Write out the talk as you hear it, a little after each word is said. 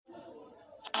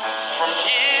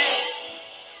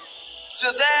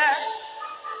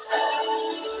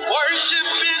Worship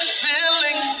is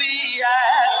filling the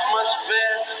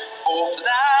atmosphere, both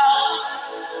now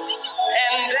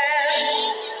and then.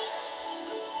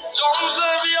 Songs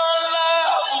of your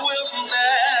love will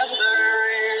never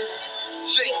end.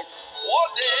 Sing all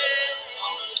day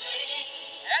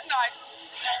and night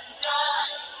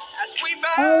as we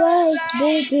bow. Alright,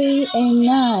 good day and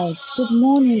night. Good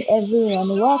morning,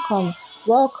 everyone. Welcome.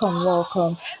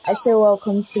 I say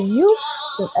welcome to you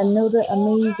to another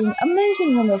amazing,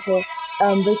 wonderful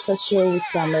breakfast show with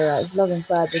Pamela. It's Love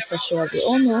Inspired Breakfast Show, as you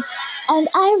all know. And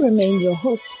I remain your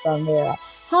host, Pamela.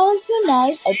 How was your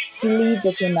night? I believe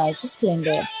that your night was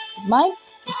splendid. Is mine?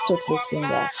 It's totally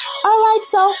splendid. Alright,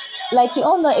 so like you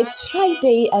all know, it's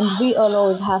Friday, and we all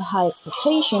always have high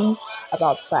expectations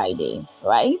about Friday,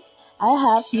 right? I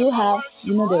have, you have,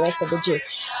 you know the rest of the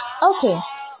gist. Okay,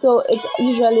 so it's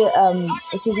usually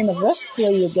a season of rest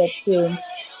where you get to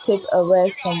take a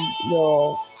rest from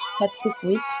your hectic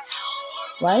week,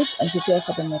 right? And prepare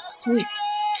for the next week.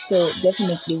 So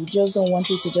definitely, we just don't want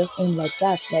it to just end like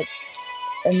that, like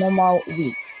a normal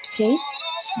week, okay?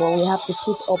 But we have to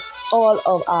put up all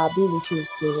of our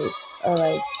abilities to it,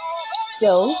 alright?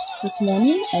 So, this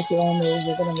morning, like you all know,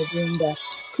 we're going to be doing the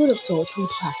School of Thought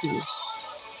with Papi.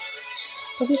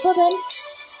 But before then,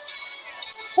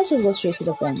 let's just go straight to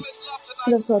the point.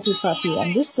 School of Thought with Papi.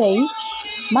 And this says,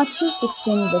 Matthew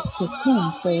 16 verse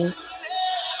 13 says,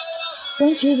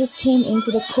 when Jesus came into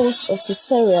the coast of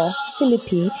Caesarea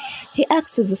Philippi, he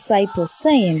asked his disciples,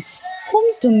 saying, whom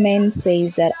do men say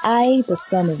that I, the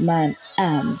Son of Man,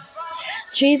 am?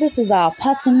 Jesus is our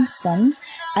pattern son,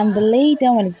 and laid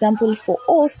down an example for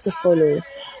us to follow.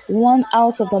 One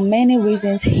out of the many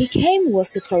reasons he came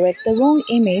was to correct the wrong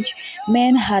image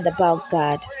men had about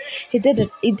God. He did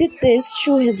this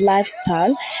through his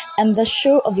lifestyle and the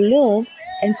show of love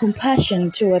and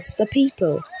compassion towards the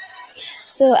people.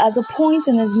 So as a point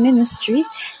in his ministry,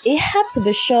 he had to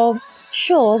be sure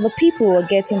the people were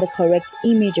getting the correct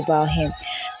image about him.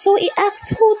 So he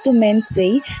asked, who do men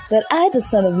say that I, the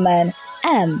Son of Man,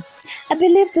 am? I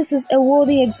believe this is a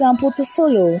worthy example to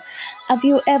follow. Have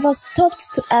you ever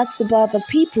stopped to ask about the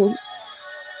people?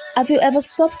 Have you ever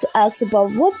stopped to ask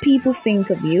about what people think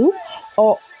of you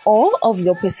or of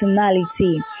your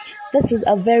personality? This is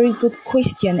a very good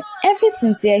question. Every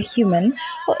sincere human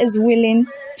who is willing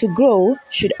to grow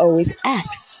should always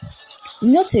ask.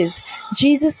 Notice,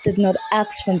 Jesus did not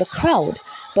ask from the crowd,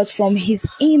 but from his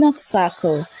inner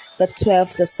circle, the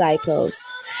 12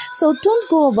 disciples. So don't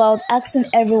go about asking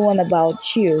everyone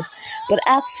about you, but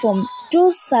ask from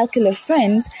those circular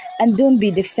friends, and don't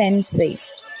be defensive.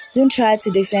 Don't try to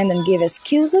defend and give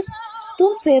excuses.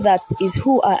 Don't say that is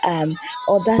who I am,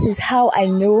 or that is how I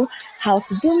know how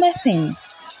to do my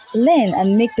things. Learn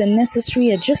and make the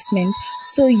necessary adjustments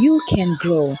so you can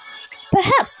grow.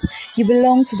 Perhaps you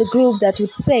belong to the group that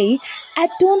would say, I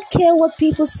don't care what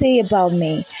people say about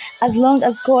me, as long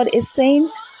as God is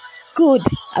saying good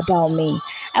about me.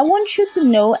 I want you to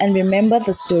know and remember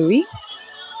the story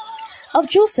of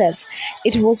Joseph.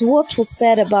 It was what was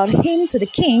said about him to the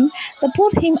king that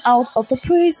brought him out of the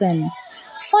prison.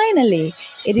 Finally,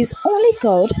 it is only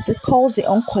God that calls the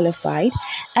unqualified,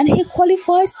 and he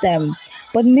qualifies them.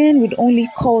 But men would only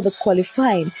call the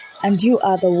qualified, and you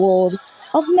are the world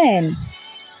of men.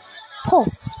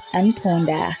 Pause and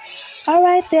ponder.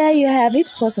 Alright, there you have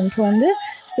it. Pause and ponder.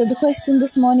 So the question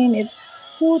this morning is,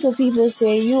 who do people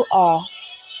say you are?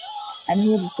 And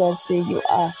who does God say you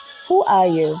are? Who are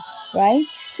you? Right?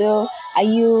 So are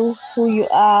you who you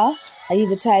are? Are you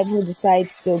the type who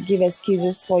decides to give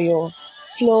excuses for your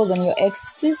flaws and your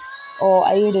excesses? Or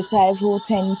are you the type who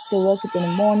tends to wake up in the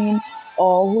morning,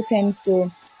 or who tends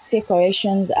to take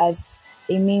corrections as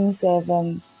a means of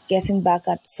getting back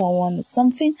at someone or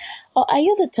something? Or are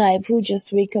you the type who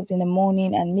just wake up in the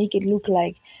morning and make it look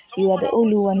like you are the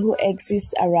only one who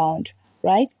exists around,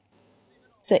 right?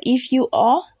 So if you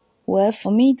are, well,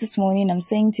 for me this morning, I'm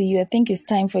saying to you, I think it's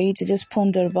time for you to just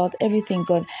ponder about everything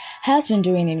God has been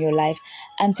doing in your life,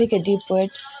 and take a deep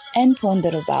breath and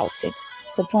ponder about it.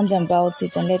 So ponder about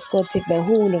it and let God take the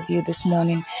whole of you this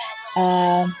morning.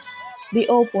 Be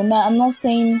open. Now, I'm not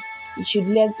saying you should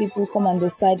let people come and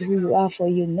decide who you are for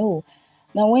you. No.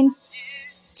 Now, when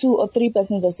 2 or 3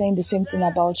 persons are saying the same thing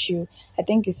about you, I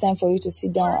think it's time for you to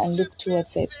sit down and look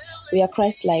towards it. We are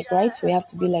Christ-like, right? We have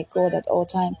to be like God at all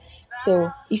time.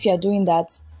 So if you are doing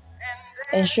that,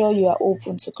 ensure you are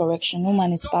open to correction. No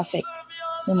man is perfect.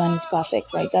 No man is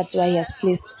perfect, right? That's why he has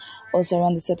placed or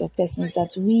surround the set of persons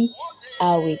that we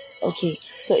are with. Okay,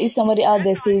 so if somebody out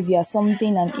there says you are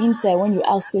something, and inside when you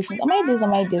ask questions, am I this,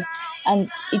 am I this, and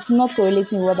it's not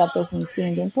correlating with what that person is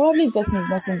saying, then probably the person is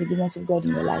not seeing the goodness of God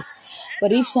in your life.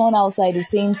 But if someone outside is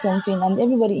saying something and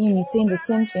everybody in is saying the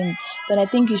same thing, then I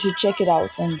think you should check it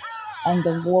out and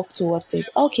then walk towards it.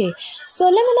 Okay, so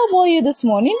let me not bore you this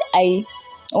morning. I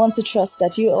want to trust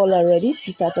that you all are ready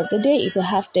to start up the day. It's a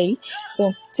half day,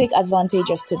 so take advantage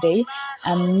of today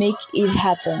and make it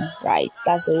happen, right?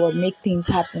 That's the word, make things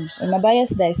happen. Remember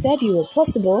yesterday I said you are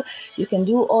possible, you can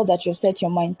do all that you've set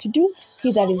your mind to do.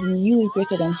 He that is in you is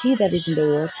greater than he that is in the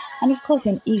world. And of course,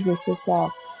 an ego so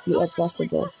sour, you are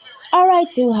possible. All right,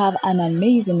 do have an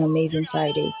amazing, amazing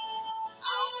Friday.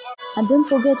 And don't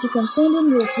forget, you can send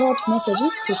in your thoughts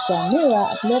messages to Famira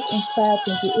at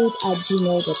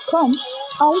loveinspire28@gmail.com.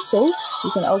 Also,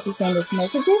 you can also send us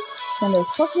messages, send us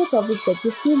possible topics that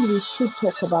you feel we should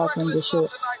talk about on the show,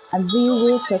 and we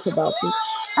will talk about it.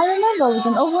 And remember, we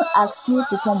can even ask you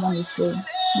to come on the show.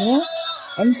 Yeah?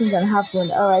 Anything can happen.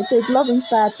 All right, so it's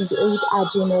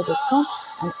loveinspire28@gmail.com,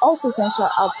 and also send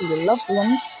shout out to your loved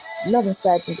ones,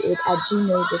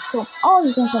 loveinspire28@gmail.com. Or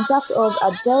you can contact us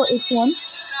at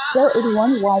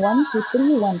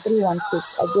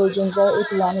 081-1123-1316. I go again,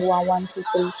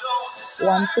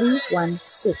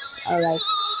 081-1123-1316. All right,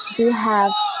 do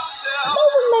have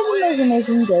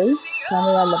amazing day.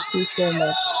 Camera loves you so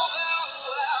much.